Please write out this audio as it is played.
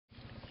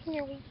So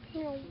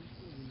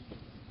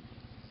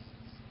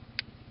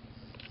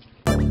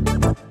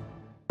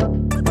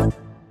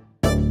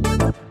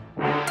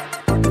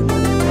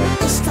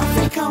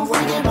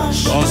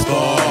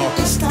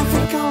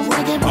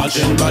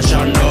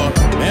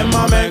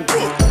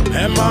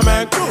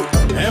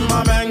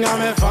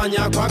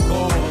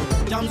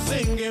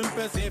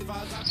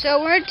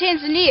we're in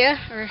Tanzania,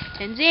 or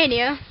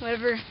Tanzania,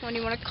 whatever one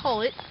you want to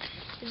call it.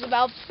 There's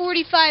about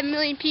 45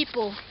 million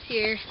people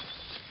here,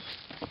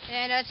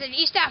 and it's in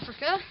East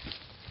Africa,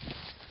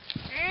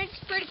 and it's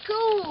pretty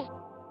cool.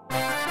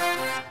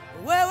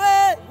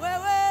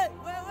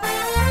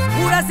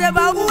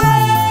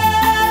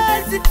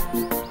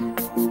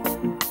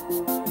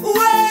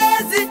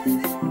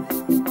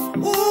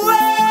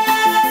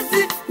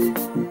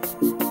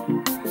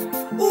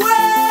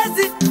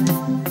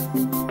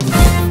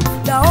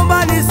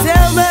 Naomba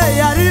niseme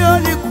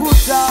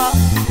yaliyonikuta,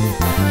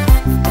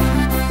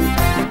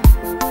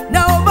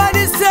 naomba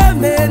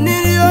niseme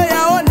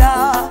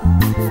niliyoyaona,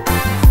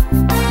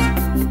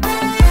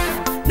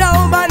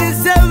 naomba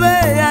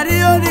niseme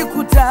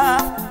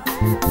yaliyonikuta,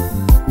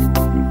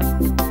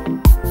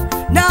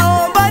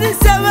 naomba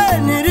niseme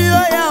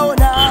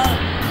niliyoyaona.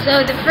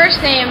 So the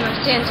first name of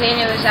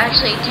Tanzania was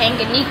actually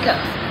Tanganyika.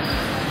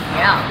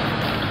 Yeah,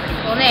 pretty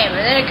cool name.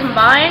 And then it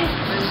combined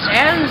with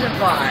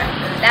Zanzibar.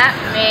 That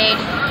made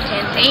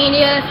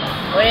Tanzania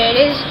what it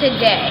is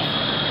today.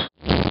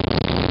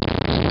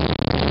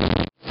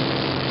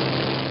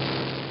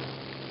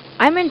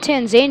 I'm in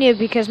Tanzania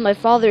because my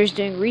father is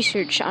doing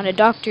research on a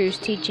doctor who's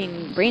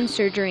teaching brain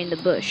surgery in the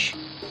bush.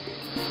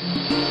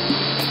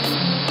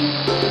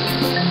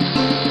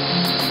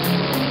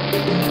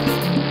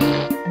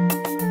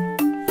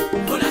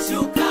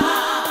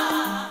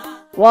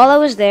 While I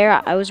was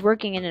there, I was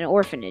working in an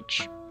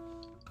orphanage.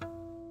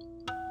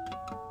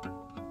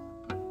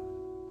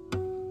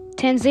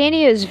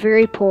 Tanzania is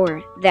very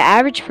poor. The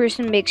average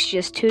person makes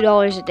just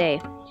 $2 a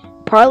day.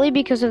 Partly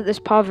because of this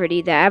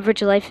poverty, the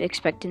average life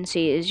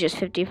expectancy is just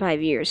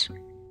 55 years.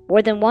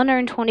 More than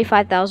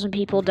 125,000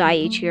 people die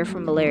each year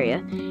from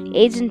malaria.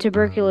 AIDS and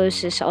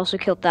tuberculosis also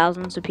kill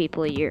thousands of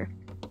people a year.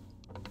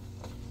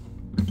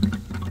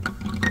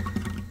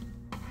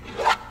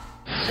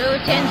 So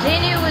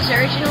Tanzania was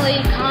originally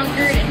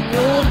conquered and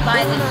ruled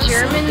by the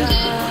Germans,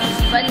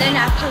 but then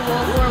after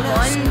World War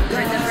I,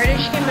 when the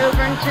British came over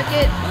and took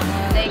it,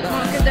 they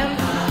conquered them,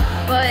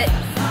 but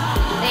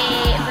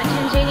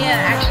Tanzania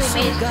actually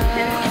made its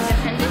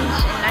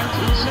independence in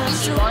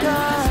 1961,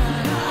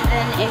 and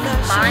then it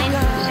combined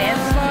with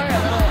Zanzibar,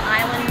 a little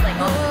island like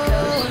off the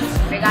coast,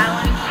 big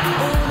island, in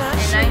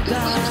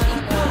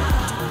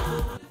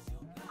 1964.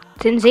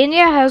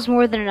 Tanzania has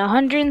more than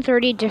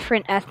 130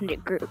 different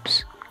ethnic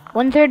groups.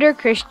 1/3 are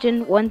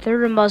Christian,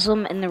 1/3 are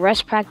Muslim, and the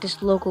rest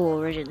practice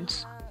local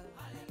religions.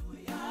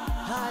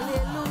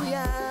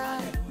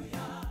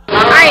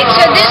 Alright,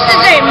 so this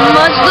is a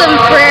Muslim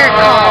prayer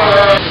call.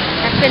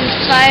 Happens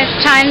 5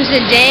 times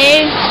a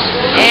day,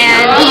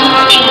 and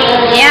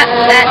yeah,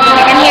 that you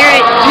can hear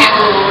it.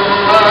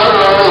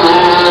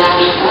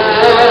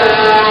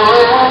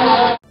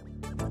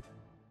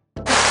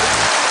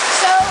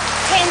 So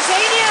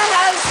Tanzania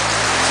has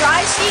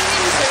dry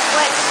seasons and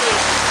wet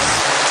seasons.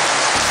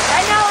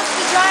 Right now it's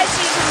the dry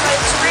season, but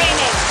it's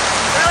raining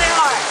really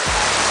hard.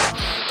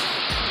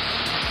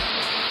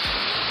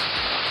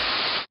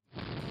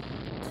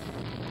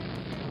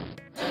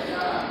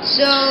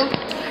 So,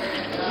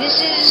 this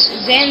is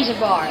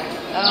Zanzibar,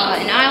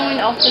 an island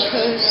off the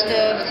coast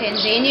of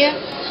Tanzania.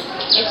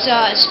 It's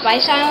a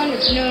spice island.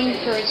 It's known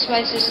for its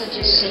spices such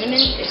as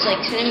cinnamon. It's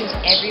like cinnamon's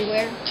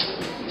everywhere.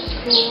 It's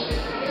cool.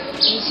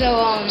 And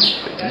so,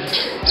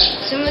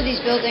 some of these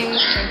buildings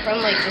are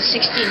from like the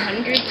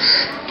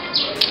 1600s.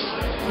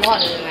 A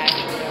lot of them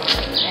actually are.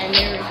 And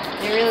they're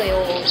really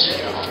old.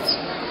 They're awesome.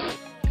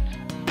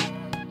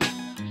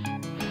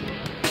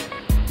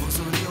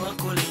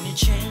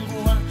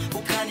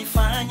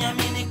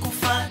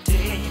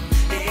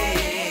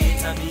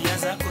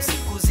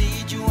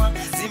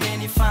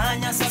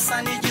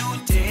 Sasa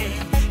nijute,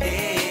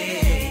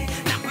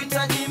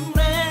 nakuhitaji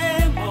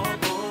mrembo,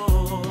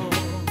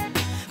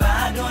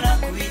 bado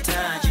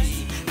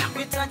nakuhitaji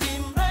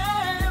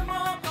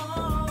mrembo.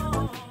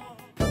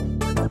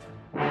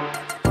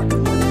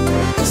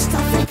 East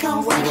African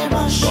reggae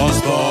bash,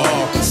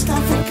 East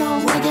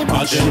African reggae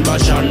bash.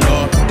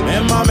 Bashando,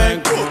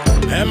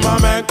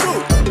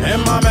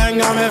 Emma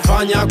menga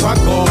amefanya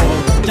kwako,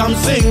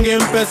 jamsingi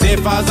mpe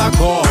sifa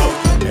zako.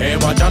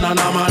 Wachana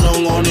na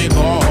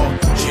manunguniko,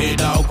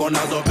 shida uko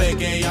nazo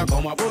peke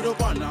yako, mwabudu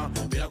Bwana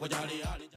bila kujali.